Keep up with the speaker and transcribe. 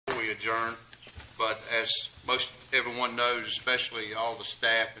we adjourn. But as everyone knows, especially all the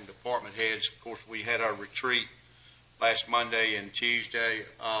staff and department heads, of course, we had our retreat last Monday and Tuesday.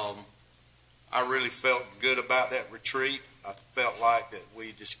 I really felt good about that retreat. I felt like that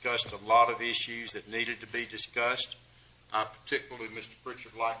we discussed a lot of issues that needed to be discussed. I particularly, Mr.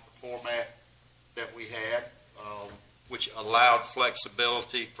 Pritchard, liked the format that we had, which allowed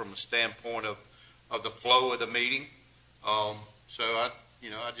flexibility from the standpoint of the flow of the meeting. So I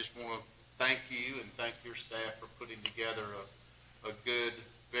just want to thank you and thank your staff for putting together a good,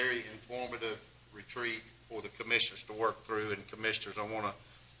 very informative retreat for the commissioners to work through. And commissioners, I want to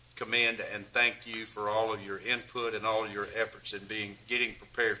commend and thank you for all of your input and all of your efforts in getting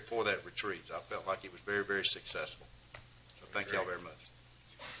prepared for that retreat. I felt like it was very, very successful. So thank you all very much.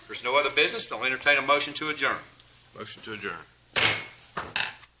 If there's no other business, I'll entertain a motion to adjourn. Motion to adjourn.